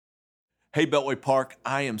Hey, Beltway Park,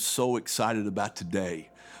 I am so excited about today.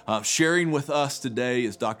 Sharing with us today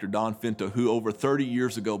is Dr. Don Finto, who over 30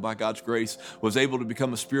 years ago, by God's grace, was able to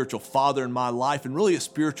become a spiritual father in my life and really a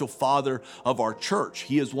spiritual father of our church.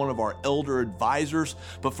 He is one of our elder advisors,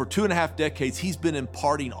 but for 2.5 decades, he's been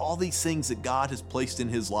imparting all these things that God has placed in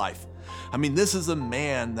his life. I mean, this is a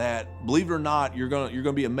man that, believe it or not, you're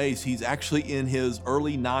gonna be amazed. He's actually in his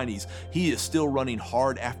early 90s. He is still running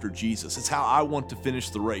hard after Jesus. It's how I want to finish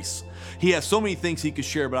the race. He has so many things he could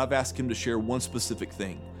share, but I've asked him to share one specific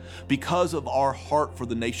thing. Because of our heart for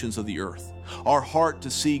the nations of the earth, our heart to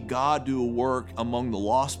see God do a work among the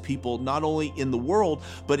lost people, not only in the world,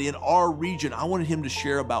 but in our region, I wanted him to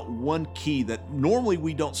share about one key that normally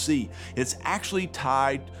we don't see. It's actually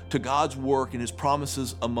tied to God's work and his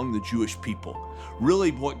promises among the Jewish people.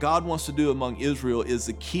 Really, what God wants to do among Israel is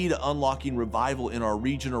the key to unlocking revival in our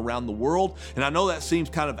region around the world. And I know that seems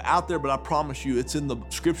kind of out there, but I promise you it's in the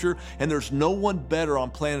scripture, and there's no one better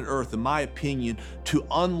on planet Earth, in my opinion, to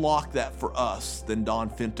unlock that for us than Don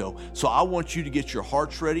Finto. So I want you to get your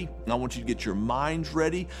hearts ready, and I want you to get your minds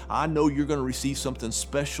ready. I know you're going to receive something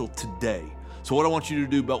special today. So what I want you to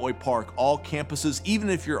do, Beltway Park, all campuses,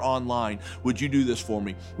 even if you're online, would you do this for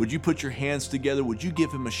me? Would you put your hands together? Would you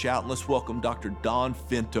give him a shout? And let's welcome Dr. Don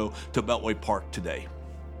Finto to Beltway Park today.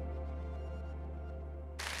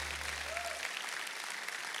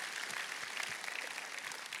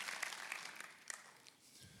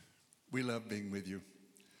 We love being with you.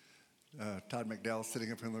 Todd McDowell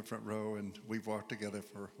sitting up in the front row, and we've walked together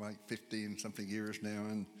for like 15-something years now,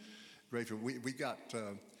 and grateful. We've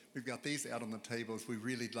got these out on the tables. We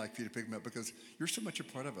really like for you to pick them up because you're so much a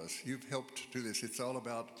part of us. You've helped do this. It's all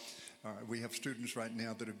about, we have students right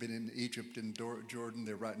now that have been in Egypt and Jordan.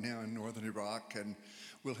 They're right now in northern Iraq, and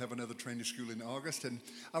we'll have another training school in August. And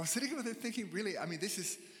I was sitting over there thinking, really, I mean,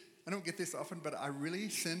 I don't get this often, but I really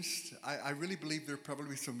sensed, I really believe there are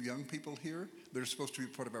probably some young people here that are supposed to be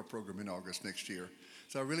part of our program in August next year.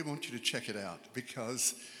 So I really want you to check it out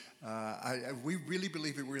because we really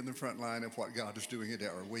believe that we're in the front line of what God is doing at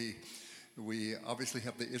our. We obviously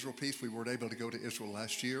have the Israel piece. We weren't able to go to Israel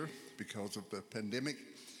last year because of the pandemic.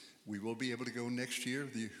 We will be able to go next year.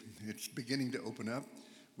 It's beginning to open up.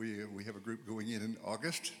 We have a group going in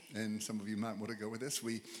August, and some of you might want to go with us.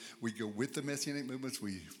 We go with the Messianic movements.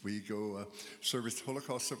 We go service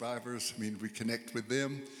Holocaust survivors. I mean, we connect with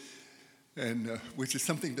them, and which is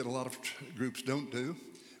something that a lot of groups don't do.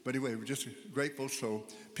 But anyway, we're just grateful. So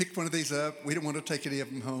pick one of these up. We don't want to take any of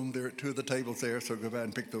them home. There are 2 of the tables there, so go by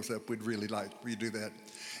and pick those up. We'd really like for you to do that.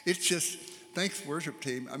 It's just, thanks, worship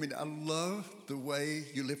team. I mean, I love the way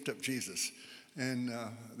you lift up Jesus. And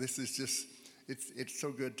this is just, it's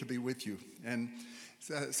so good to be with you. And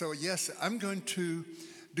so yes, I'm going to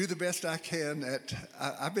do the best I can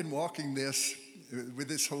I've been walking this, with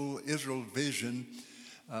this whole Israel vision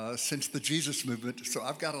since the Jesus movement. So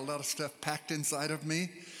I've got a lot of stuff packed inside of me.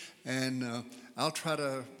 And I'll try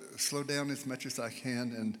to slow down as much as I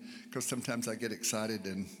can, and because sometimes I get excited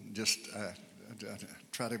and just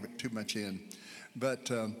try to get too much in.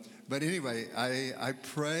 But anyway, I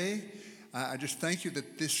pray. I just thank you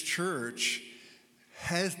that this church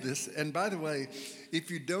has this. And by the way,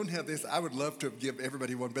 if you don't have this, I would love to give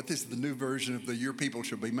everybody one. But this is the new version of the "Your People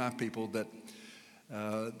Shall Be My People." That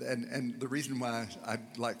and the reason why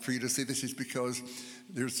I'd like for you to see this is because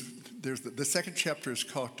there's the second chapter is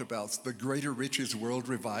talked about the Greater Riches World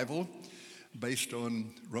Revival, based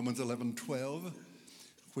on Romans 11:12,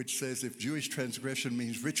 which says if Jewish transgression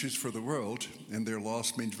means riches for the world and their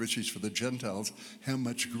loss means riches for the Gentiles, how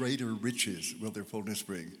much greater riches will their fullness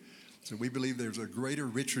bring? So we believe there's a greater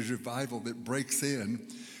riches revival that breaks in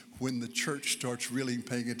when the church starts really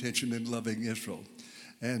paying attention and loving Israel.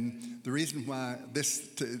 And the reason why this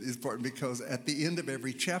is important because at the end of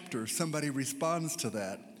every chapter, somebody responds to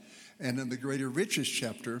that. And in the Greater Riches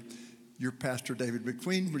chapter, your pastor David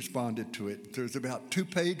McQueen responded to it. There's about 2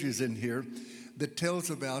 pages in here that tells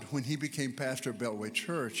about when he became pastor of Beltway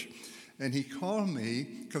Church. And he called me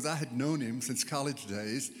because I had known him since college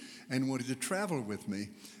days and wanted to travel with me.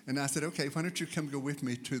 And I said, okay, why don't you come go with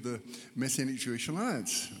me to the Messianic Jewish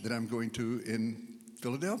Alliance that I'm going to in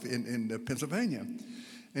Philadelphia, in Pennsylvania.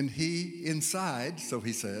 And he inside, so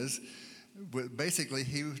he says, basically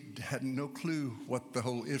he had no clue what the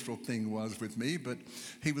whole Israel thing was with me, but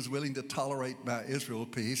he was willing to tolerate my Israel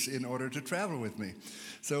piece in order to travel with me.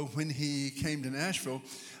 So when he came to Nashville,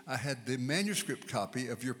 I had the manuscript copy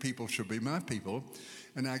of Your People Shall Be My People,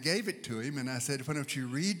 and I gave it to him, and I said, why don't you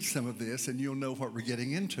read some of this, and you'll know what we're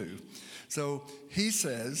getting into. So he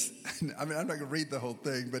says, I mean, I'm not going to read the whole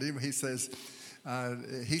thing, but anyway, he says,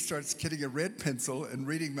 he starts getting a red pencil and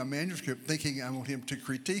reading my manuscript, thinking I want him to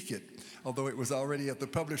critique it. although it was already at the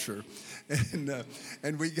publisher.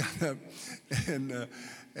 And we got up, and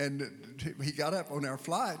he got up on our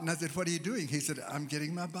flight, and I said, "What are you doing?" He said, "I'm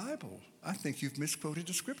getting my Bible. I think you've misquoted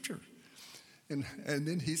the scripture." And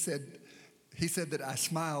then he said that I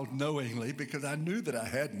smiled knowingly because I knew that I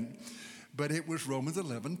hadn't, but it was Romans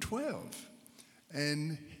 11:12.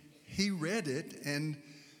 And he read it and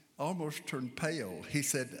almost turned pale. He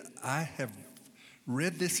said, "I have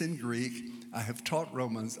read this in Greek. I have taught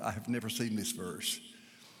Romans. I have never seen this verse."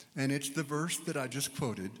 And it's the verse that I just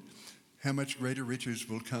quoted. How much greater riches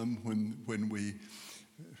will come when we,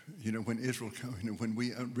 when Israel comes, when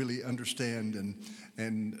we really understand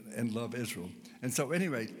and love Israel. And so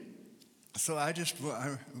anyway, so I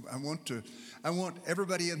want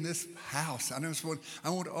everybody in this house. I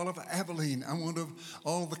want all of Abilene. I want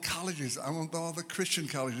all the colleges. I want all the Christian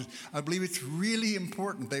colleges. I believe it's really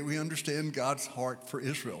important that we understand God's heart for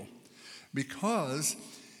Israel, because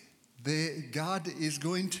God is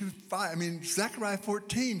going to fight. I mean, Zechariah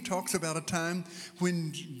 14 talks about a time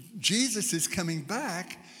when Jesus is coming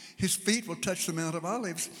back. His feet will touch the Mount of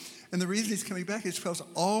Olives. And the reason he's coming back is because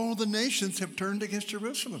all the nations have turned against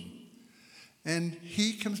Jerusalem. And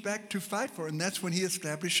he comes back to fight for it. And that's when he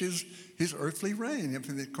establishes his earthly reign,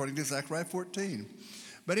 according to Zechariah 14.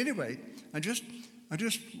 But anyway, I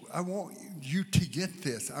want you to get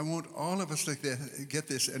this. I want all of us to get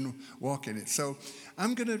this and walk in it. So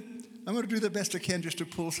I'm going to do the best I can just to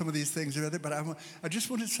pull some of these things together. But I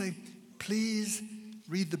just want to say, please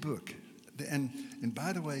read the book. And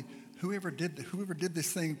by the way, whoever did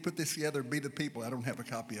this thing, put this together, be the people. I don't have a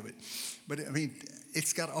copy of it. But I mean,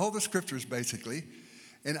 it's got all the scriptures basically.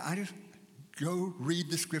 And I just go read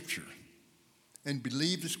the scripture and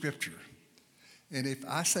believe the scripture. And if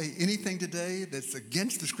I say anything today that's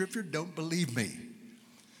against the scripture, don't believe me.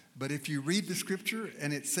 But if you read the scripture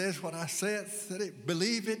and it says what I said,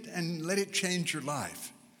 believe it and let it change your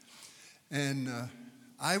life. And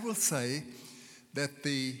I will say that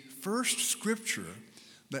the first scripture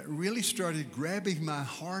that really started grabbing my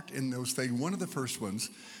heart in those things, one of the first ones,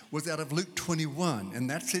 was out of Luke 21, and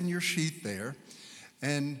that's in your sheet there.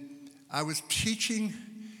 And I was teaching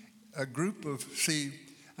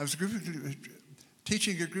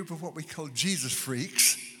teaching a group of what we call Jesus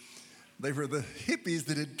freaks. They were the hippies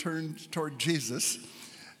that had turned toward Jesus,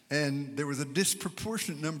 and there was a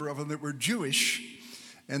disproportionate number of them that were Jewish,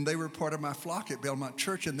 and they were part of my flock at Belmont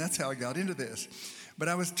Church, and that's how I got into this. But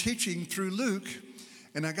I was teaching through Luke,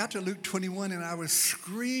 and I got to Luke 21, and I was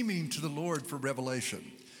screaming to the Lord for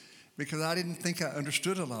revelation because I didn't think I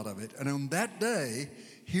understood a lot of it. And on that day,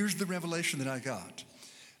 here's the revelation that I got.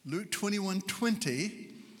 Luke 21:20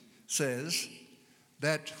 says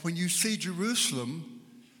that when you see Jerusalem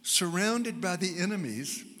surrounded by the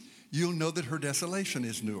enemies, you'll know that her desolation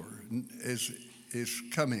is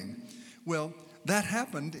coming. Well, that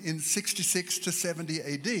happened in 66 to 70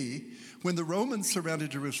 AD when the Romans surrounded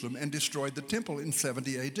Jerusalem and destroyed the temple in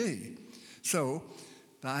 70 AD. So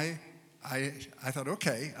I thought,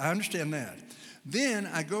 okay, I understand that. Then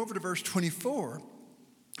I go over to verse 24,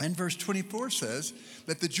 and verse 24 says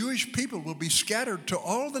that the Jewish people will be scattered to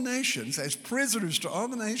all the nations as prisoners to all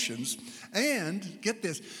the nations. And, get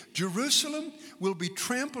this, Jerusalem will be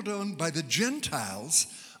trampled on by the Gentiles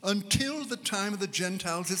until the time of the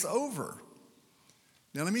Gentiles is over.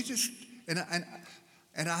 Now let me just,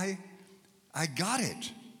 I got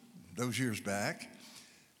it those years back.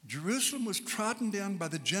 Jerusalem was trodden down by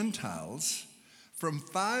the Gentiles from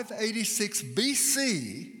 586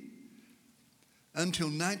 BC until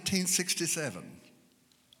 1967.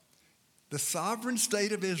 The sovereign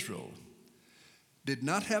state of Israel did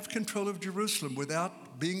not have control of Jerusalem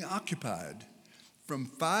without being occupied from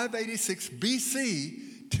 586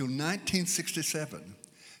 BC till 1967.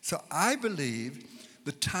 So I believe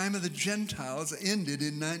the time of the Gentiles ended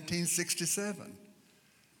in 1967.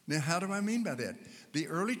 Now, how do I mean by that? The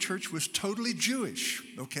early church was totally Jewish,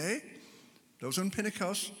 okay? Those on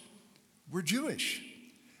Pentecost were Jewish.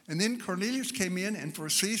 And then Cornelius came in, and for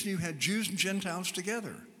a season you had Jews and Gentiles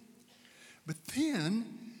together. But then,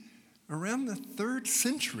 around the 3rd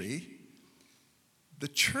century, the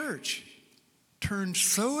church turned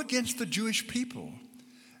so against the Jewish people,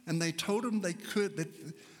 and they told them that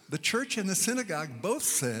the church and the synagogue both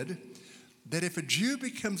said that if a Jew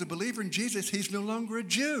becomes a believer in Jesus, he's no longer a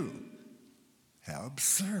Jew. How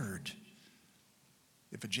absurd.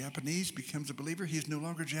 If a Japanese becomes a believer, he's no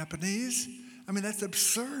longer Japanese. I mean, that's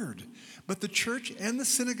absurd. But the church and the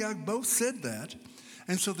synagogue both said that.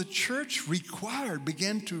 And so the church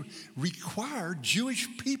began to require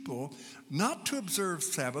Jewish people not to observe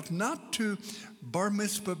Sabbath, not to bar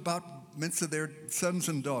mitzvah commandments of their sons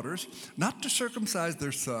and daughters, not to circumcise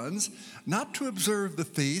their sons, not to observe the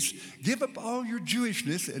feast, give up all your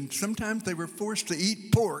Jewishness, and sometimes they were forced to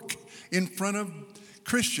eat pork in front of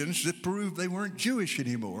Christians that proved they weren't Jewish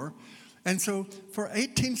anymore. And so for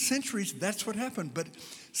 18 centuries, that's what happened. But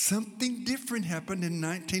something different happened in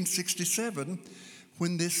 1967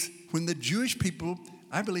 when the Jewish people,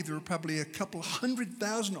 I believe there were probably a couple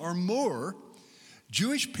 100,000 or more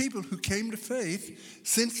Jewish people who came to faith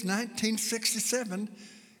since 1967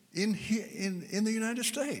 in the United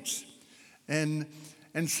States. And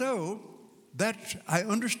so that I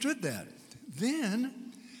understood that.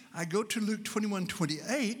 Then I go to Luke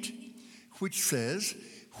 21:28, which says,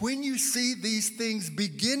 when you see these things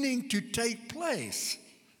beginning to take place,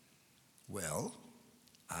 well,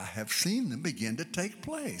 I have seen them begin to take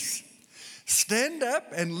place. Stand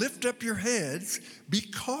up and lift up your heads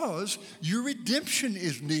because your redemption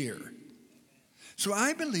is near. So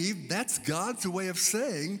I believe that's God's way of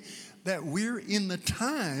saying that we're in the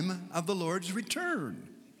time of the Lord's return.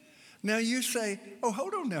 Now you say, oh,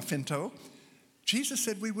 hold on now, Finto. Jesus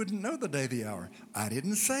said we wouldn't know the day or the hour. I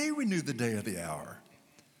didn't say we knew the day or the hour.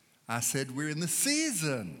 I said we're in the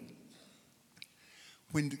season.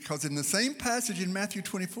 Because in the same passage in Matthew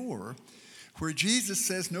 24, where Jesus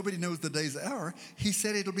says nobody knows the day's hour, he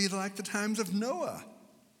said it'll be like the times of Noah.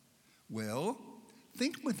 Well,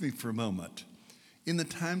 think with me for a moment. In the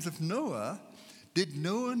times of Noah, did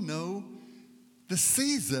Noah know the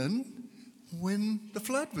season when the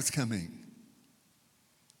flood was coming?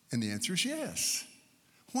 And the answer is yes.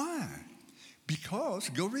 Why? Because,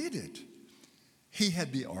 go read it. He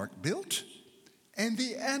had the ark built, and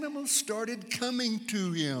the animals started coming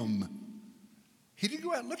to him. He didn't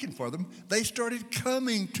go out looking for them. They started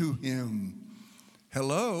coming to him.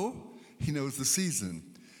 Hello? He knows the season.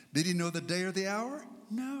 Did he know the day or the hour?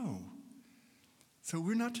 No. So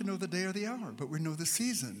we're not to know the day or the hour, but we know the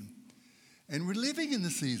season. And we're living in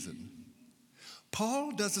the season.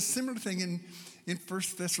 Paul does a similar thing in 1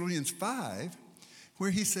 Thessalonians 5,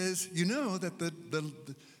 where he says, you know that the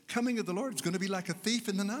coming of the Lord is going to be like a thief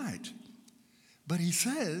in the night. But he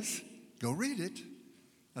says, go read it.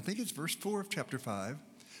 I think it's verse 4 of chapter 5.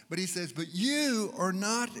 But he says, but you are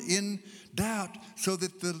not in doubt so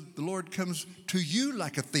that the Lord comes to you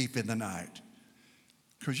like a thief in the night.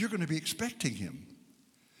 Because you're going to be expecting him.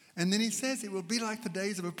 And then he says it will be like the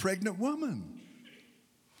days of a pregnant woman.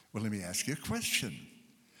 Well, let me ask you a question.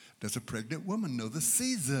 Does a pregnant woman know the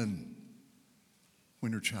season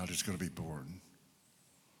when her child is going to be born?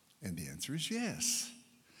 And the answer is yes.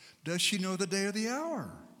 Does she know the day or the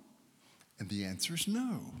hour? And the answer is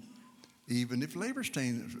no. Even if labor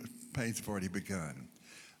pains have already begun.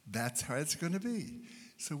 That's how it's going to be.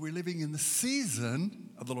 So we're living in the season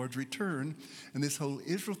of the Lord's return, and this whole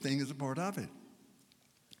Israel thing is a part of it.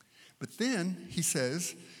 But then he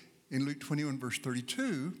says, in Luke 21, verse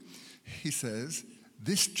 32, he says,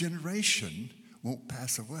 this generation won't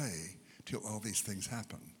pass away till all these things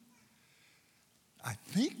happen. I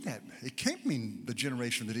think that it can't mean the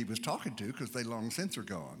generation that he was talking to, because they long since are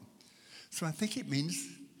gone. So I think it means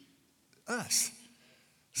us.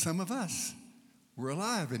 Some of us were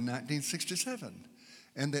alive in 1967,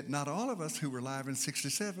 and that not all of us who were alive in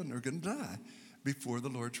 67 are going to die before the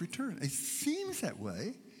Lord's return. It seems that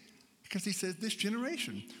way because he says this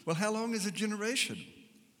generation. Well, how long is a generation?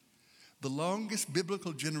 The longest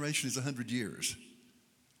biblical generation is 100 years,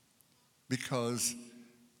 because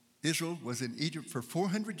Israel was in Egypt for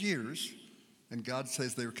 400 years, and God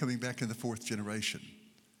says they were coming back in the fourth generation.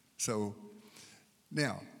 So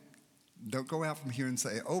now, don't go out from here and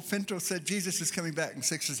say, oh, Finto said Jesus is coming back in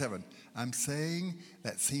 67. I'm saying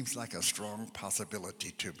that seems like a strong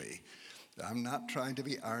possibility to me. I'm not trying to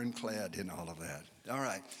be ironclad in all of that. All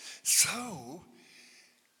right. So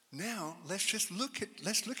now let's look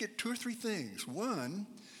at two or three things. One,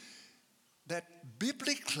 that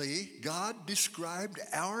biblically God described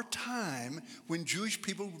our time when Jewish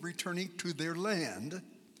people were returning to their land.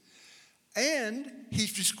 And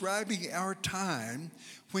he's describing our time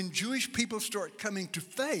when Jewish people start coming to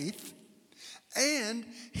faith. And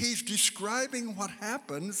he's describing what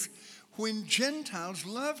happens when Gentiles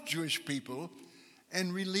love Jewish people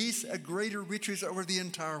and release a greater riches over the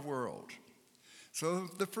entire world. So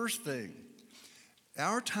the first thing,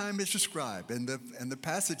 our time is described. And the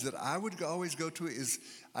passage that I would always go to is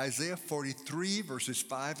Isaiah 43, verses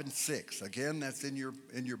 5 and 6. Again, that's in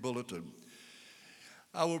your bulletin.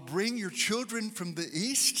 I will bring your children from the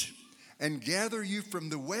east and gather you from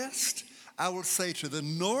the west. I will say to the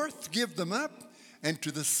north, give them up, and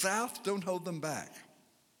to the south, don't hold them back.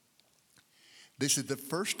 This is the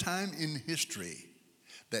first time in history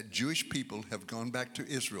that Jewish people have gone back to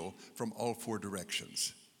Israel from all four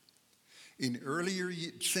directions. In earlier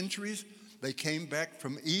centuries, they came back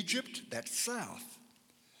from Egypt, that's south.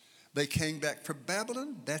 They came back from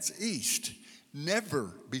Babylon, that's east.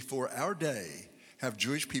 Never before our day have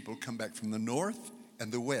Jewish people come back from the north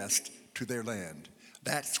and the west to their land.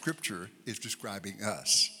 That scripture is describing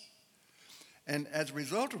us. And as a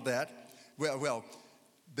result of that,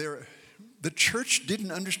 the church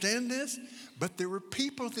didn't understand this, but there were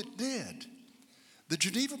people that did. The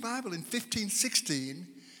Geneva Bible in 1516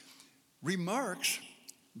 remarks,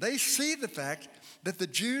 they see the fact that the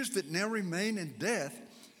Jews that now remain in death,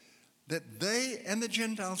 that they and the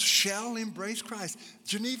Gentiles shall embrace Christ.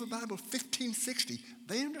 Geneva Bible 1560,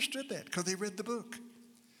 they understood that because they read the book.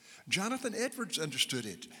 Jonathan Edwards understood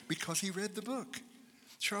it because he read the book.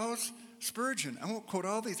 Charles Spurgeon, I won't quote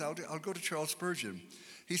all these, I'll go to Charles Spurgeon.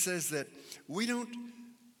 He says that we don't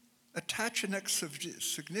attach enough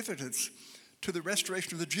significance to the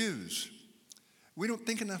restoration of the Jews. We don't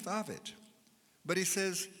think enough of it. But he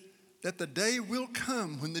says that the day will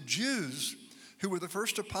come when the Jews, who were the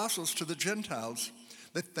first apostles to the Gentiles,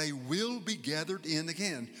 that they will be gathered in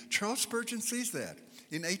again. Charles Spurgeon sees that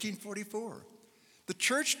in 1844. The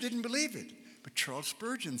church didn't believe it, but Charles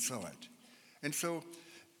Spurgeon saw it. And so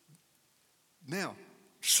now,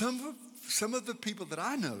 some of the people that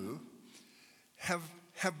I know have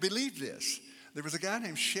believed this. There was a guy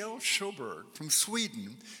named Kjell Sjöberg from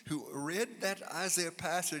Sweden who read that Isaiah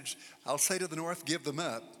passage, I'll say to the north, give them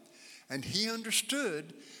up. And he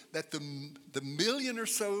understood that the million or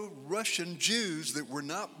so Russian Jews that were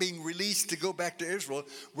not being released to go back to Israel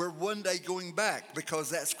were one day going back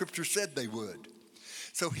because that scripture said they would.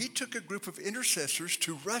 So he took a group of intercessors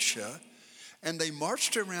to Russia, and they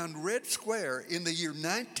marched around Red Square in the year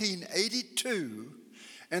 1982,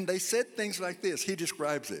 and they said things like this. He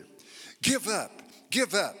describes it. Give up,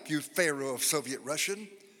 you Pharaoh of Soviet Russian.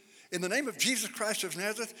 In the name of Jesus Christ of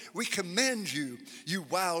Nazareth, we command you, you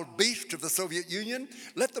wild beast of the Soviet Union,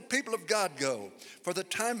 let the people of God go, for the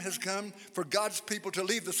time has come for God's people to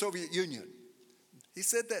leave the Soviet Union. He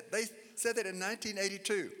said that. They said that in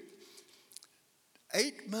 1982.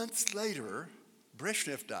 8 months later,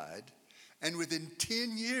 Brezhnev died, and within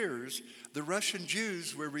 10 years, the Russian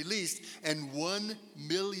Jews were released, and 1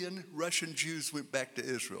 million Russian Jews went back to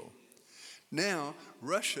Israel. Now,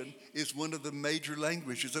 Russian is one of the major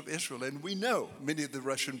languages of Israel, and we know many of the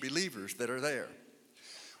Russian believers that are there.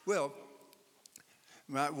 Well,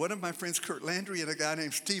 one of my friends, Kurt Landry, and a guy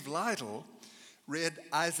named Steve Lytle read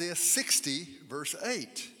Isaiah 60, verse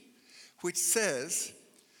 8, which says,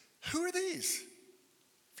 who are these?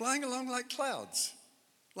 Flying along like clouds,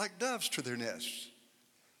 like doves to their nests.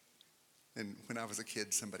 And when I was a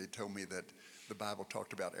kid, somebody told me that the Bible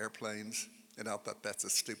talked about airplanes, and I thought that's the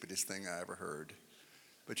stupidest thing I ever heard.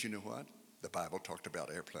 But you know what? The Bible talked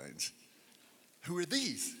about airplanes. Who are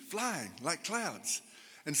these flying like clouds?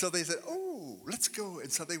 And so they said, oh, let's go.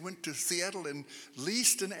 And so they went to Seattle and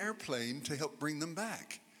leased an airplane to help bring them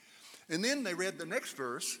back. And then they read the next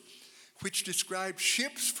verse, which described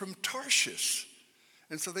ships from Tarshish.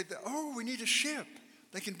 And so they thought, oh, we need a ship.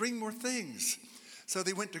 They can bring more things. So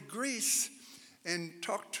they went to Greece and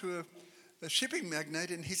talked to a shipping magnate,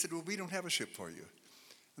 and he said, well, we don't have a ship for you.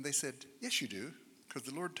 And they said, yes, you do, because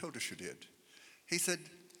the Lord told us you did. He said,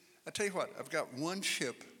 I tell you what, I've got one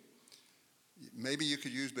ship maybe you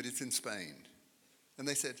could use, but it's in Spain. And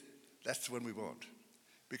they said, that's the one we want.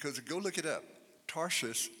 Because go look it up.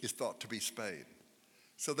 Tarshish is thought to be Spain.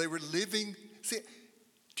 So they were living. See,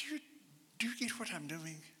 do you get what I'm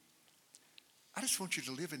doing? I just want you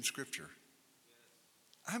to live in Scripture.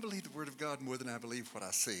 I believe the Word of God more than I believe what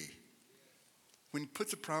I see. When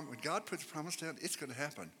God puts a promise down, it's going to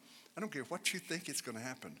happen. I don't care what you think, it's going to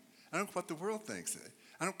happen. I don't care what the world thinks.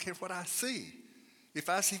 I don't care what I see. If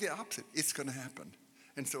I see the opposite, it's going to happen.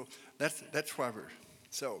 And so that's why we're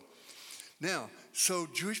so. Now, so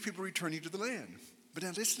Jewish people returning to the land. But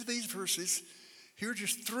now listen to these verses. Here are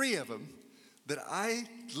just 3 of them that I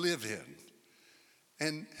live in.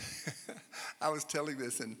 And I was telling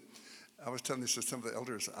this to some of the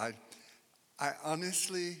elders. I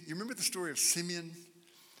honestly, you remember the story of Simeon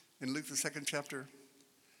in Luke, the 2nd chapter,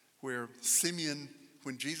 where Simeon,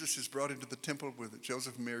 when Jesus is brought into the temple, with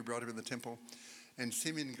Joseph and Mary brought him in the temple, and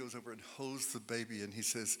Simeon goes over and holds the baby, and he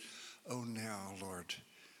says, oh, now, Lord,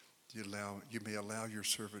 you may allow your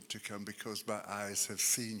servant to come, because my eyes have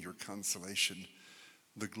seen your consolation,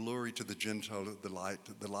 the glory to the Gentile, the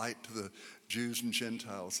light to the Jews and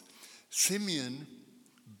Gentiles. Simeon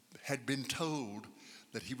had been told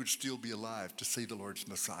that he would still be alive to see the Lord's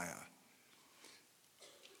Messiah.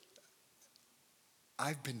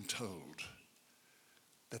 I've been told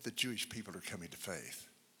that the Jewish people are coming to faith.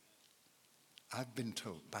 I've been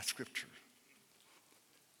told by Scripture.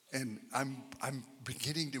 And I'm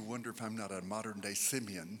beginning to wonder if I'm not a modern-day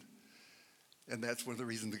Simeon, and that's one of the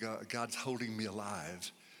reasons God's holding me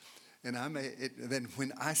alive. And then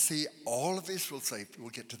when I see all of Israel saved, we'll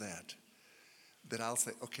get to that, that I'll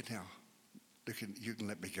say, okay, now, you can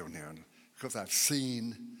let me go now, because I've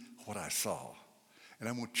seen what I saw. And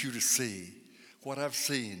I want you to see what I've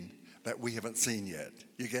seen that we haven't seen yet.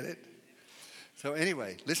 You get it? So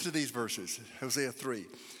anyway, listen to these verses. Hosea 3.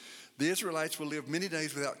 The Israelites will live many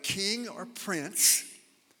days without king or prince.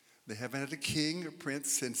 They haven't had a king or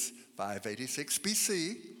prince since 586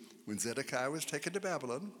 BC, when Zedekiah was taken to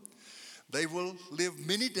Babylon. They will live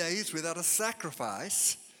many days without a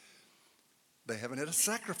sacrifice. They haven't had a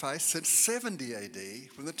sacrifice since 70 AD,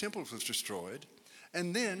 when the temple was destroyed.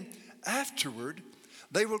 And then, afterward,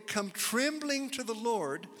 they will come trembling to the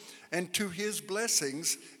Lord and to his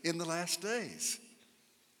blessings in the last days.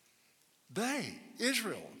 They,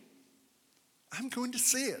 Israel, I'm going to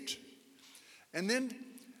see it. And then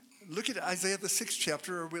look at Isaiah the 6th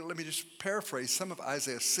chapter, or let me just paraphrase some of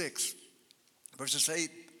Isaiah 6, verses 8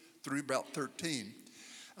 through about 13.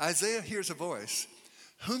 Isaiah hears a voice.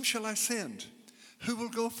 Whom shall I send? Who will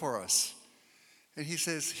go for us? And he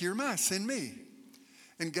says, here am I, send me.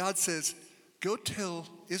 And God says, go tell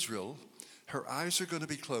Israel her eyes are going to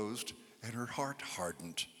be closed and her heart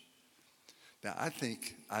hardened. Now, I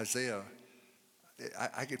think Isaiah,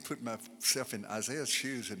 I could put myself in Isaiah's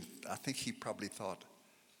shoes, and I think he probably thought,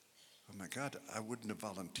 oh my God, I wouldn't have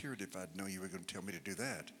volunteered if I'd known you were going to tell me to do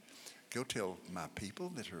that. Go tell my people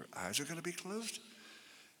that her eyes are going to be closed.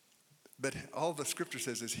 But all the scripture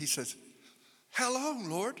says is, he says, how long,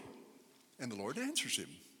 Lord? And the Lord answers him.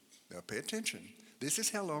 Now pay attention. This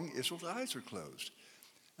is how long Israel's eyes are closed.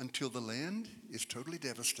 Until the land is totally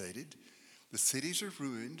devastated, the cities are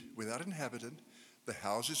ruined without inhabitant, the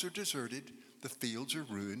houses are deserted, the fields are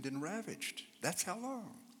ruined and ravaged. That's how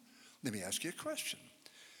long. Let me ask you a question.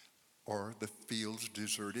 Are the fields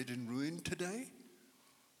deserted and ruined today?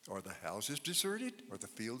 Are the houses deserted? Are the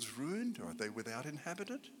fields ruined? Are they without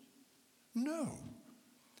inhabitant? No.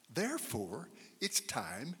 Therefore, it's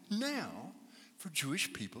time now for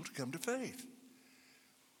Jewish people to come to faith.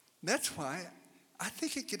 That's why I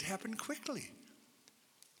think it could happen quickly.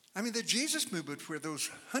 I mean, the Jesus movement, where those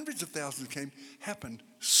hundreds of thousands came, happened,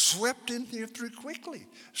 swept in here through quickly.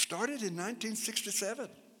 Started in 1967.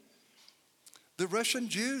 The Russian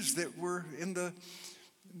Jews that were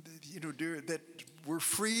that were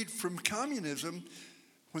freed from communism,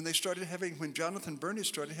 when Jonathan Bernard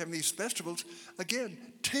started having these festivals, again,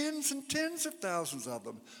 tens and tens of thousands of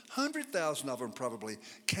them, 100,000 of them probably,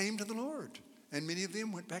 came to the Lord. And many of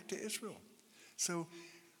them went back to Israel. So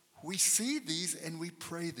we see these and we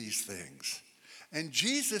pray these things. And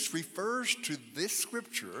Jesus refers to this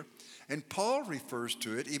scripture, and Paul refers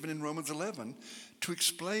to it, even in Romans 11, to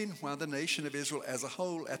explain why the nation of Israel as a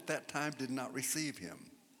whole at that time did not receive him.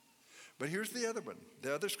 But here's the other one.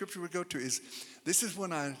 The other scripture we go to is, this is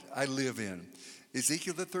one I live in.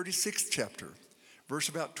 Ezekiel the 36th chapter, verse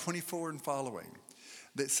about 24 and following.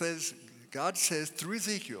 That says, God says through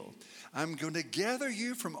Ezekiel, I'm going to gather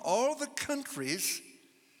you from all the countries,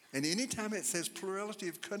 and anytime it says plurality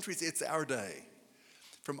of countries, it's our day.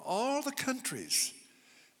 From all the countries.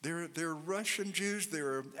 There are Russian Jews, there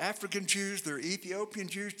are African Jews, there are Ethiopian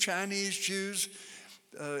Jews, Chinese Jews,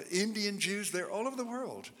 Indian Jews, they're all over the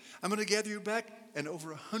world. I'm going to gather you back, and over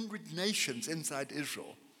 100 nations inside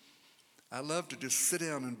Israel. I love to just sit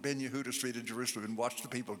down on Ben Yehuda Street in Jerusalem and watch the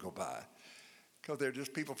people go by. Because they're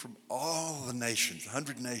just people from all the nations,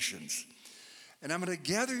 100 nations. And I'm going to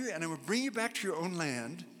gather you, and I'm going to bring you back to your own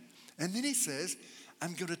land. And then he says,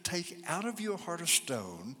 I'm going to take out of you a heart of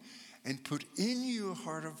stone and put in you a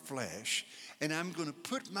heart of flesh, and I'm going to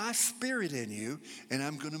put my spirit in you, and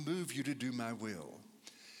I'm going to move you to do my will.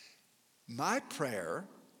 My prayer,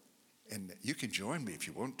 and you can join me if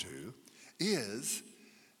you want to, is,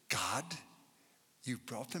 God, you've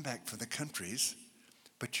brought them back from the countries,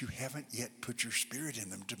 but you haven't yet put your spirit in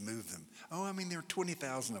them to move them. Oh, I mean, there are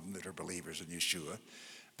 20,000 of them that are believers in Yeshua,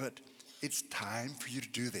 but it's time for you to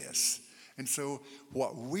do this. And so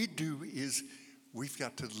what we do is we've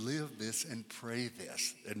got to live this and pray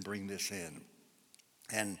this and bring this in.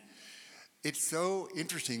 And it's so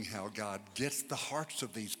interesting how God gets the hearts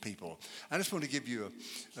of these people. I just want to give you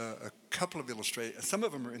a couple of illustrations. Some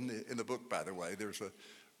of them are in the book, by the way. There's a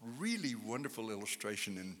really wonderful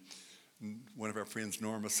illustration in one of our friends,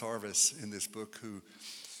 Norma Sarvis, in this book, who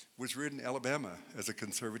was reared in Alabama as a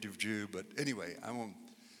conservative Jew. But anyway, I won't.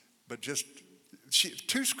 But just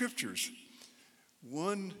two scriptures.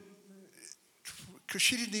 One because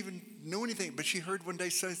she didn't even know anything, but she heard one day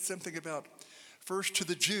say something about first to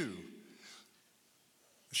the Jew.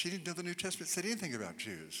 She didn't know the New Testament said anything about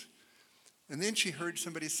Jews. And then she heard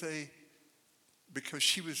somebody say, because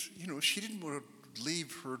she was, she didn't want to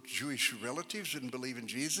leave her Jewish relatives and believe in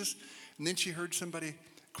Jesus. And then she heard somebody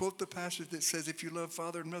quote the passage that says, if you love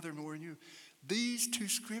father and mother more than you. These two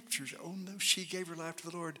scriptures, she gave her life to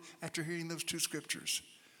the Lord after hearing those two scriptures.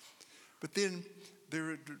 But then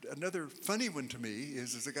another funny one to me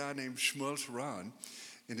is a guy named Shmuel Saran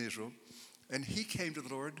in Israel. And he came to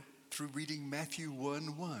the Lord through reading Matthew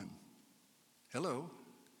 1:1. Hello?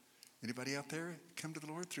 Anybody out there come to the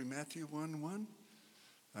Lord through Matthew 1:1?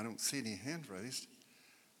 I don't see any hand raised.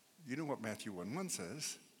 You know what Matthew 1:1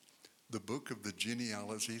 says? The book of the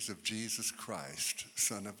genealogies of Jesus Christ,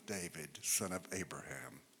 son of David, son of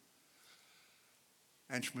Abraham.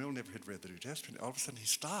 And Shmuel never had read the New Testament. All of a sudden he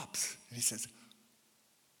stops and he says,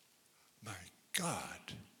 my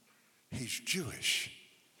God, he's Jewish.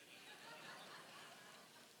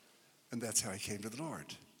 And that's how he came to the Lord.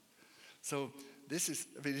 So this is,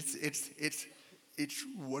 it's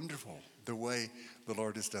wonderful the way the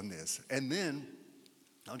Lord has done this. And then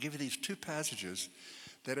I'll give you these two passages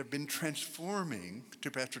that have been transforming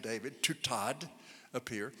to Pastor David, to Todd up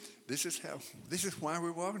here. This is why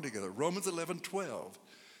we're walking together. Romans 11:12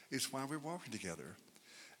 is why we're walking together.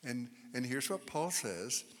 And here's what Paul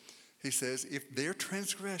says. He says, if their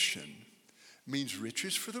transgression means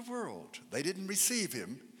riches for the world, they didn't receive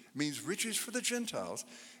him, means riches for the Gentiles.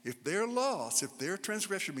 If their loss, if their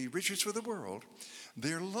transgression means riches for the world,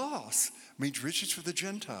 their loss means riches for the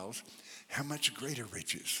Gentiles, how much greater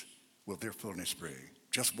riches will their fullness bring?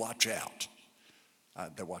 Just watch out.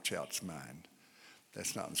 The watch out's mine.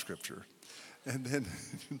 That's not in Scripture. And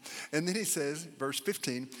then he says, verse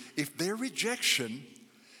 15, if their rejection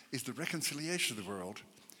is the reconciliation of the world,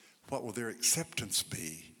 what will their acceptance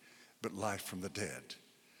be but life from the dead?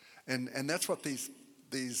 And that's what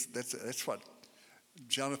that's what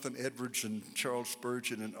Jonathan Edwards and Charles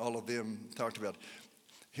Spurgeon and all of them talked about.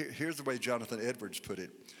 Here's the way Jonathan Edwards put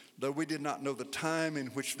it. Though we did not know the time in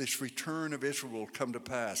which this return of Israel will come to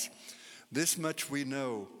pass, this much we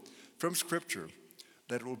know from Scripture,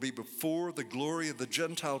 that it will be before the glory of the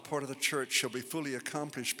Gentile part of the church shall be fully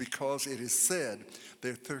accomplished, because it is said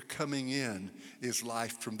that their coming in is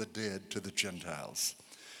life from the dead to the Gentiles.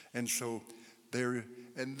 And so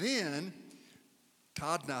and then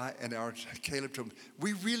Todd and I and our Caleb told me,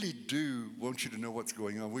 we really do want you to know what's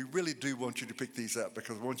going on. We really do want you to pick these up,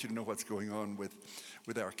 because we want you to know what's going on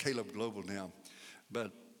with our Caleb Global now.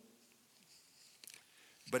 But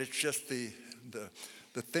it's just the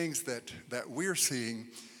things that we're seeing.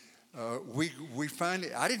 We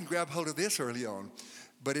finally, I didn't grab hold of this early on,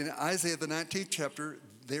 but in Isaiah the 19th chapter,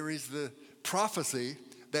 there is the prophecy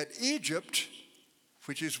that Egypt,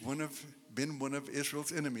 which has been one of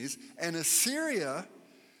Israel's enemies, and Assyria,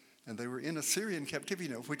 and they were in Assyrian captivity,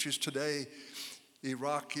 which is today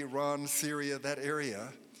Iraq, Iran, Syria, that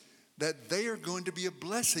area, that they are going to be a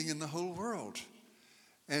blessing in the whole world.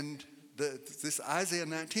 And this Isaiah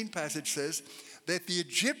 19 passage says that the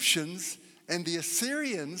Egyptians and the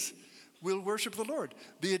Assyrians will worship the Lord.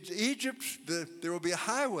 There will be a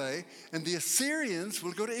highway, and the Assyrians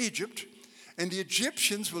will go to Egypt, and the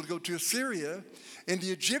Egyptians will go to Assyria, and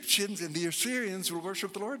the Egyptians and the Assyrians will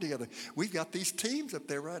worship the Lord together. We've got these teams up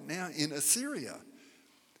there right now in Assyria.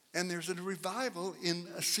 And there's a revival in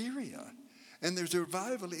Assyria. And there's a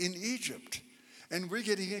revival in Egypt. And we're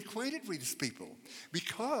getting acquainted with these people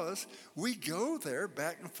because we go there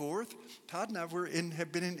back and forth. Todd and I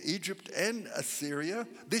have been in Egypt and Assyria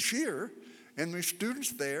this year. And there's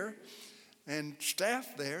students there and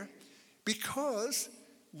staff there because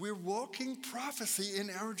we're walking prophecy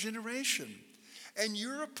in our generation. And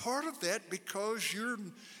you're a part of that because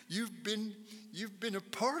you've been a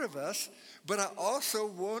part of us. But I also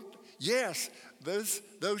want, yes, those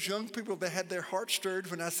young people that had their hearts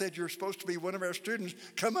stirred when I said you're supposed to be one of our students,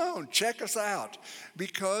 come on, check us out.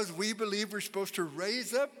 Because we believe we're supposed to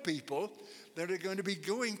raise up people that are going to be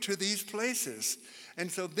going to these places.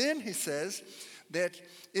 And so then he says that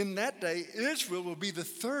in that day, Israel will be the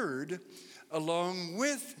third, along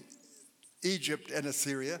with Egypt and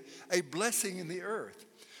Assyria, a blessing in the earth.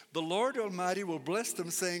 The Lord Almighty will bless them,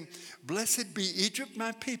 saying, blessed be Egypt,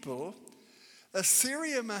 my people,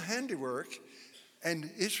 Assyria, my handiwork, and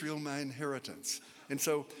Israel, my inheritance. And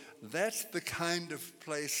so that's the kind of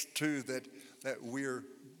place, too, that we're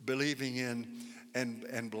believing in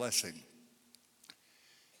and blessing.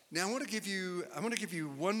 Now, I want to give you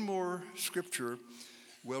one more scripture.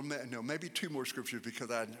 Well, no, maybe two more scriptures, because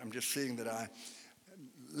I'm just seeing that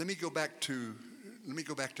let me go back to let me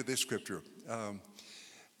go back to this scripture.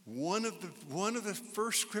 One of the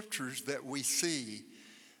first scriptures that we see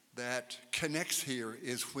that connects here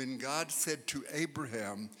is when God said to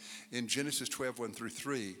Abraham in Genesis 12, 1 through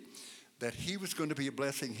 3, that he was going to be a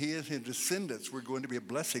blessing. He and his descendants were going to be a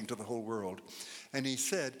blessing to the whole world. And he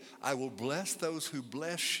said, I will bless those who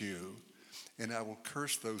bless you, and I will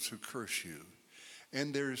curse those who curse you.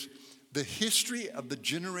 And there's the history of the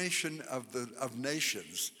generation of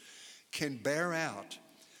nations can bear out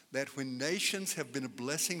that when nations have been a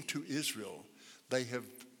blessing to Israel,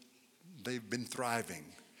 they've been thriving.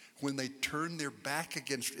 When they turn their back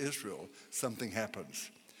against Israel, something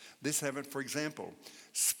happens. This happened, for example,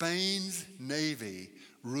 Spain's navy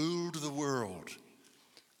ruled the world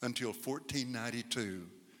until 1492,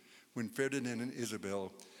 when Ferdinand and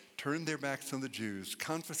Isabel turned their backs on the Jews,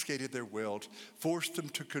 confiscated their wealth, forced them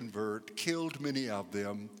to convert, killed many of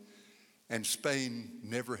them, and Spain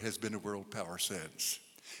never has been a world power since.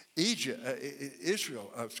 England,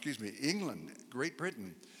 Great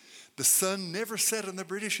Britain, the sun never set on the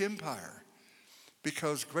British Empire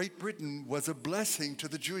because Great Britain was a blessing to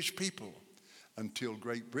the Jewish people until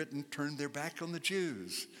Great Britain turned their back on the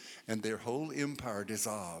Jews and their whole empire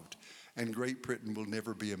dissolved, and Great Britain will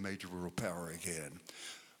never be a major world power again.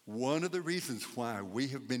 One of the reasons why we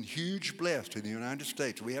have been huge blessed in the United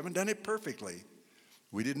States, we haven't done it perfectly.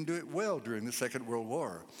 We didn't do it well during the Second World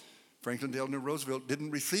War. Franklin Delano Roosevelt didn't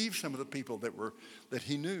receive some of the people that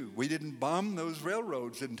he knew. We didn't bomb those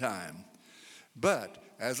railroads in time. But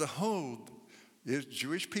as a whole,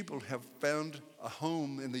 Jewish people have found a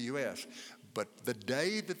home in the U.S. But the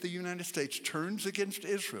day that the United States turns against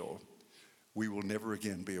Israel, we will never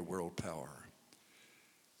again be a world power.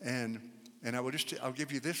 And I'll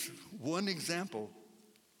give you this one example.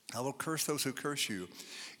 I will curse those who curse you.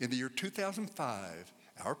 In the year 2005,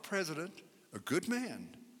 our president, a good man,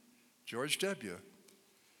 George W.,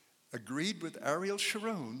 agreed with Ariel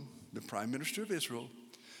Sharon, the Prime Minister of Israel,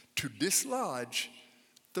 to dislodge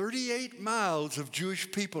 38 miles of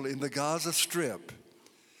Jewish people in the Gaza Strip.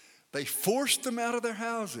 They forced them out of their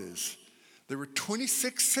houses. There were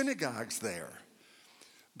 26 synagogues there.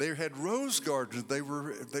 They had rose gardens. They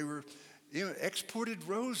were exported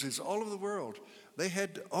roses all over the world. They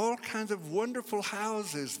had all kinds of wonderful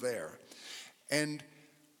houses there. And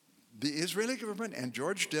the Israeli government and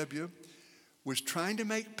George W. was trying to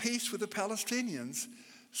make peace with the Palestinians,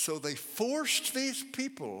 so they forced these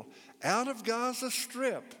people out of Gaza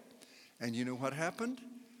Strip. And you know what happened?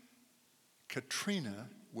 Katrina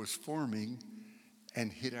was forming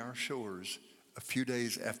and hit our shores a few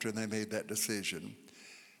days after they made that decision.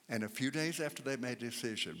 And a few days after they made the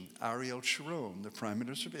decision, Ariel Sharon, the Prime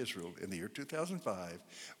Minister of Israel, in the year 2005,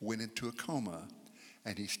 went into a coma,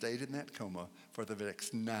 and he stayed in that coma for the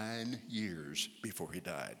next 9 years before he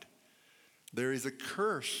died. There is a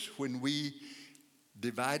curse when we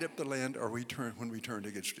divide up the land or when we turn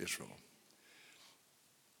against Israel.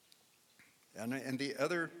 And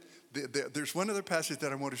there's one other passage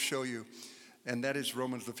that I want to show you, and that is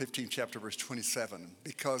Romans the 15th chapter, verse 27,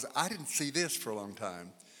 because I didn't see this for a long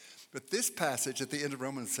time. But this passage at the end of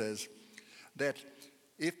Romans says that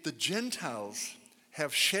if the Gentiles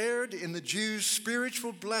have shared in the Jews'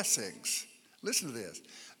 spiritual blessings, listen to this,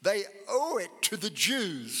 they owe it to the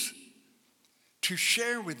Jews to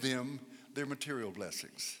share with them their material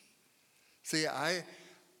blessings. See, I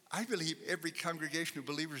believe every congregation of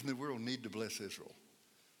believers in the world need to bless Israel.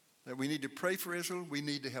 That we need to pray for Israel. We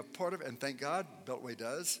need to have part of it, and thank God Beltway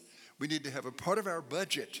does. We need to have a part of our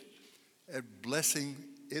budget at blessing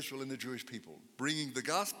Israel and the Jewish people, bringing the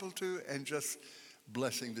gospel to and just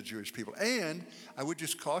blessing the Jewish people. And I would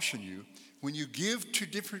just caution you, when you give to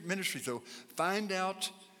different ministries, though, find out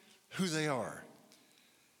who they are.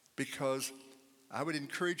 Because I would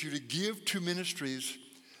encourage you to give to ministries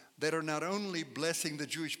that are not only blessing the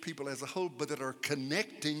Jewish people as a whole, but that are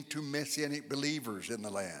connecting to Messianic believers in the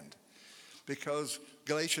land. Because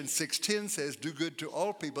Galatians 6:10 says, do good to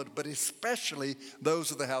all people, but especially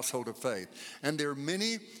those of the household of faith. And there are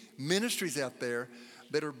many ministries out there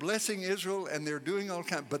that are blessing Israel, and they're doing all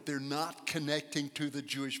kinds, but they're not connecting to the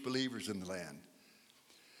Jewish believers in the land.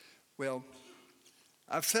 Well,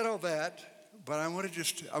 I've said all that, but I want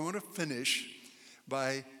to finish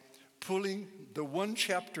by pulling the one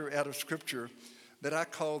chapter out of Scripture that I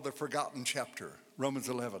call the forgotten chapter, Romans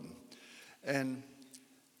 11. And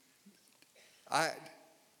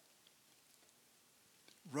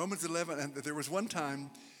Romans 11, and there was one time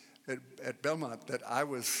at Belmont that I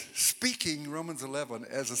was speaking Romans 11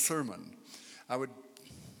 as a sermon. I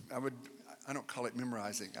don't call it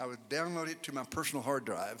memorizing. I would download it to my personal hard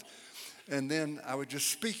drive, and then I would just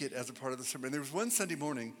speak it as a part of the sermon. And there was one Sunday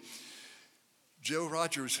morning Joe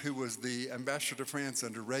Rogers, who was the ambassador to France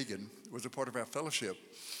under Reagan, was a part of our fellowship,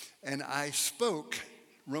 and I spoke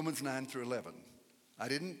Romans 9 through 11. I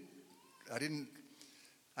didn't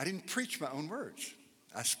preach my own words.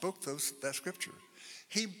 I spoke that scripture.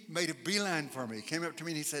 He made a beeline for me. He came up to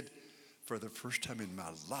me and he said, "For the first time in my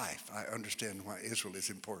life, I understand why Israel is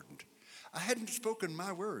important." I hadn't spoken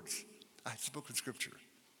my words. I had spoken scripture.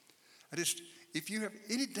 If you have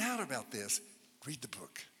any doubt about this, read the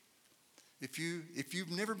book. If you've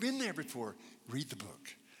never been there before, read the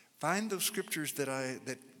book. Find those scriptures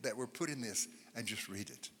that were put in this and just read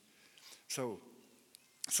it. So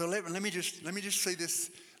let me just say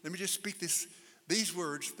this. Let me just speak these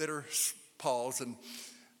words that are Paul's, and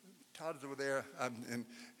Todd's over there, and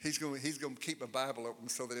he's going to keep my Bible open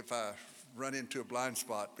so that if I run into a blind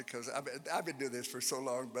spot, because I've been doing this for so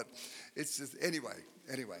long, but it's just anyway.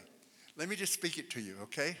 Let me just speak it to you,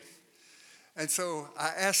 okay? And so I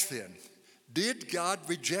asked then, did God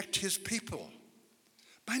reject his people?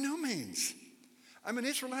 By no means. I'm an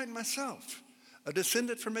Israelite myself, a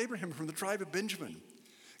descendant from Abraham, from the tribe of Benjamin.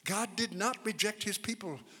 God did not reject his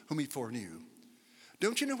people whom he foreknew.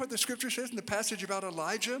 Don't you know what the scripture says in the passage about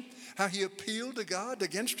Elijah, how he appealed to God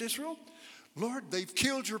against Israel? "Lord, they've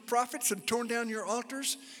killed your prophets and torn down your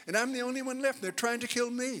altars, and I'm the only one left. They're trying to kill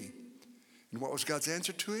me." And what was God's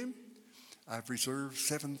answer to him? "I've reserved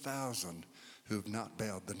 7,000 who have not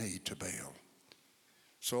bowed the knee to Baal."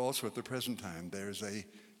 So also at the present time, there's a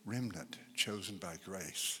remnant chosen by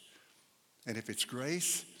grace. And if it's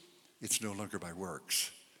grace, it's no longer by works.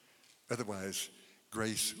 Otherwise,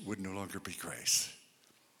 grace would no longer be grace.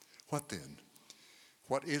 What then?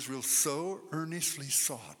 What Israel so earnestly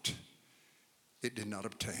sought, it did not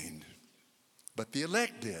obtain. But the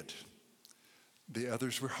elect did. The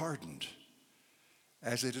others were hardened.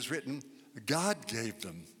 As it is written, God gave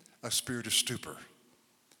them a spirit of stupor,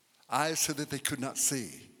 eyes so that they could not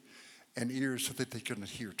see, and ears so that they could not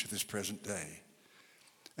hear to this present day.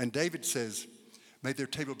 And David says, "May their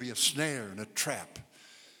table be a snare and a trap,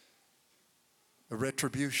 a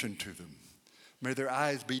retribution to them. May their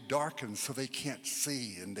eyes be darkened so they can't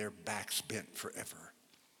see and their backs bent forever."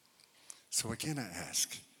 So again I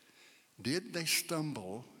ask, did they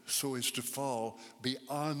stumble so as to fall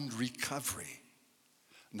beyond recovery?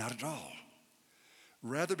 Not at all.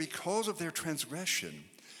 Rather, because of their transgression,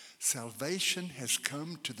 salvation has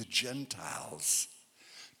come to the Gentiles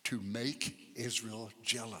to make Israel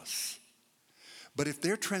jealous. But if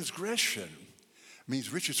their transgression means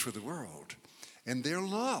riches for the world, and their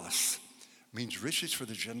loss means riches for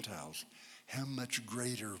the Gentiles, how much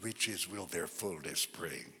greater riches will their fullness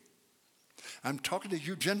bring? I'm talking to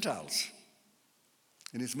you Gentiles.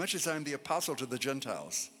 And as much as I'm the apostle to the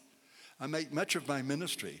Gentiles, I make much of my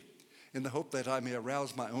ministry in the hope that I may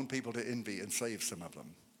arouse my own people to envy and save some of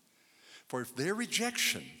them. For if their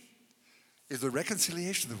rejection is the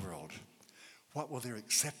reconciliation of the world, what will their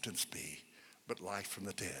acceptance be but life from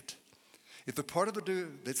the dead? If the part of the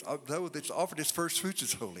dough that's offered as first fruits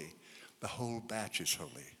is holy, the whole batch is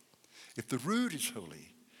holy. If the root is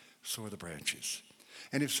holy, so are the branches.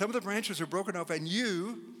 And if some of the branches are broken off, and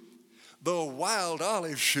you, though a wild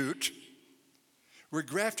olive shoot, were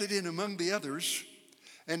grafted in among the others,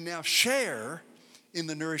 and now share in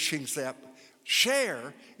the nourishing sap of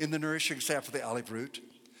the olive root,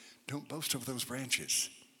 don't boast of those branches.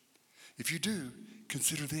 If you do,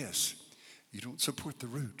 consider this: you don't support the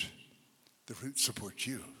root supports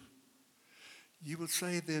you. You will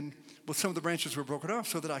say then, well, some of the branches were broken off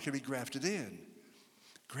so that I could be grafted in.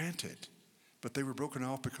 Granted, but they were broken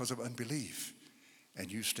off because of unbelief,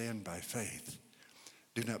 and you stand by faith.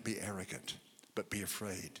 Do not be arrogant, but be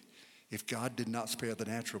afraid. If God did not spare the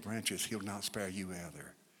natural branches, he'll not spare you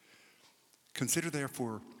either. Consider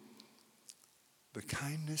therefore the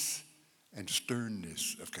kindness and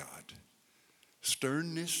sternness of God.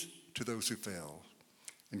 Sternness to those who fell,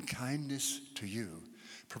 and kindness to you,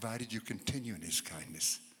 provided you continue in his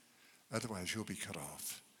kindness. Otherwise, you'll be cut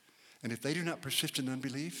off. And if they do not persist in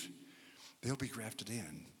unbelief, they'll be grafted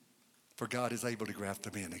in, for God is able to graft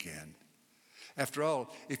them in again. After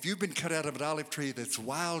all, if you've been cut out of an olive tree that's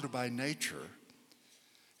wild by nature,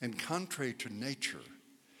 and contrary to nature,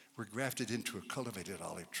 were grafted into a cultivated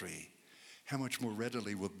olive tree, how much more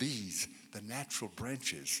readily will these, the natural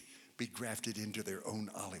branches, be grafted into their own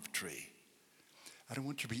olive tree? I don't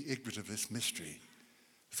want you to be ignorant of this mystery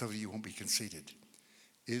so that you won't be conceited.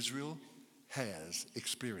 Israel has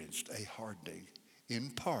experienced a hardening, in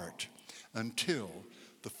part, until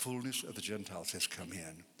the fullness of the Gentiles has come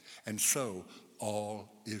in. And so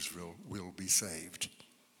all Israel will be saved.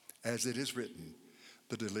 As it is written,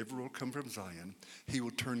 The deliverer will come from Zion. He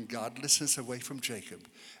will turn godlessness away from Jacob.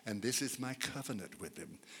 And this is my covenant with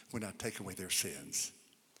them when I take away their sins.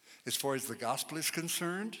 As far as the gospel is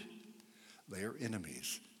concerned, they are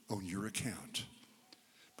enemies on your account.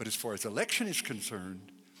 But as far as election is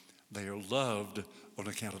concerned, they are loved on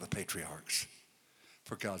account of the patriarchs.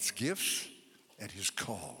 For God's gifts and his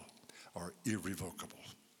call are irrevocable.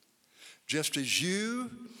 Just as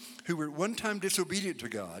you, who were at one time disobedient to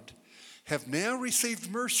God, have now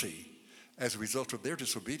received mercy as a result of their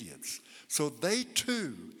disobedience, so they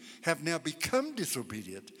too have now become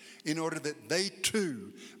disobedient in order that they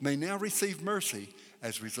too may now receive mercy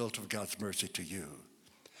as a result of God's mercy to you.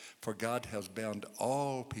 For God has bound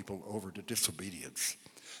all people over to disobedience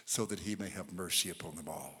so that he may have mercy upon them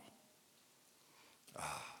all.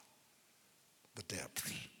 The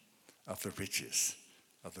depth of the riches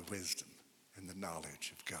of the wisdom and the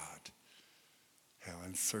knowledge of God. How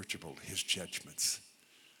unsearchable his judgments,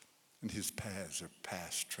 and his paths are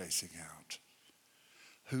past tracing out.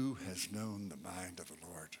 Who has known the mind of the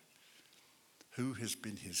Lord? Who has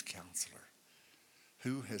been his counselor?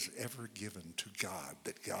 Who has ever given to God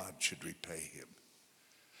that God should repay him?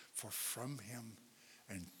 For from him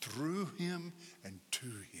and through him and to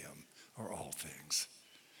him are all things.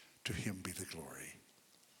 To him be the glory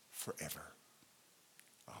forever.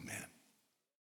 Amen.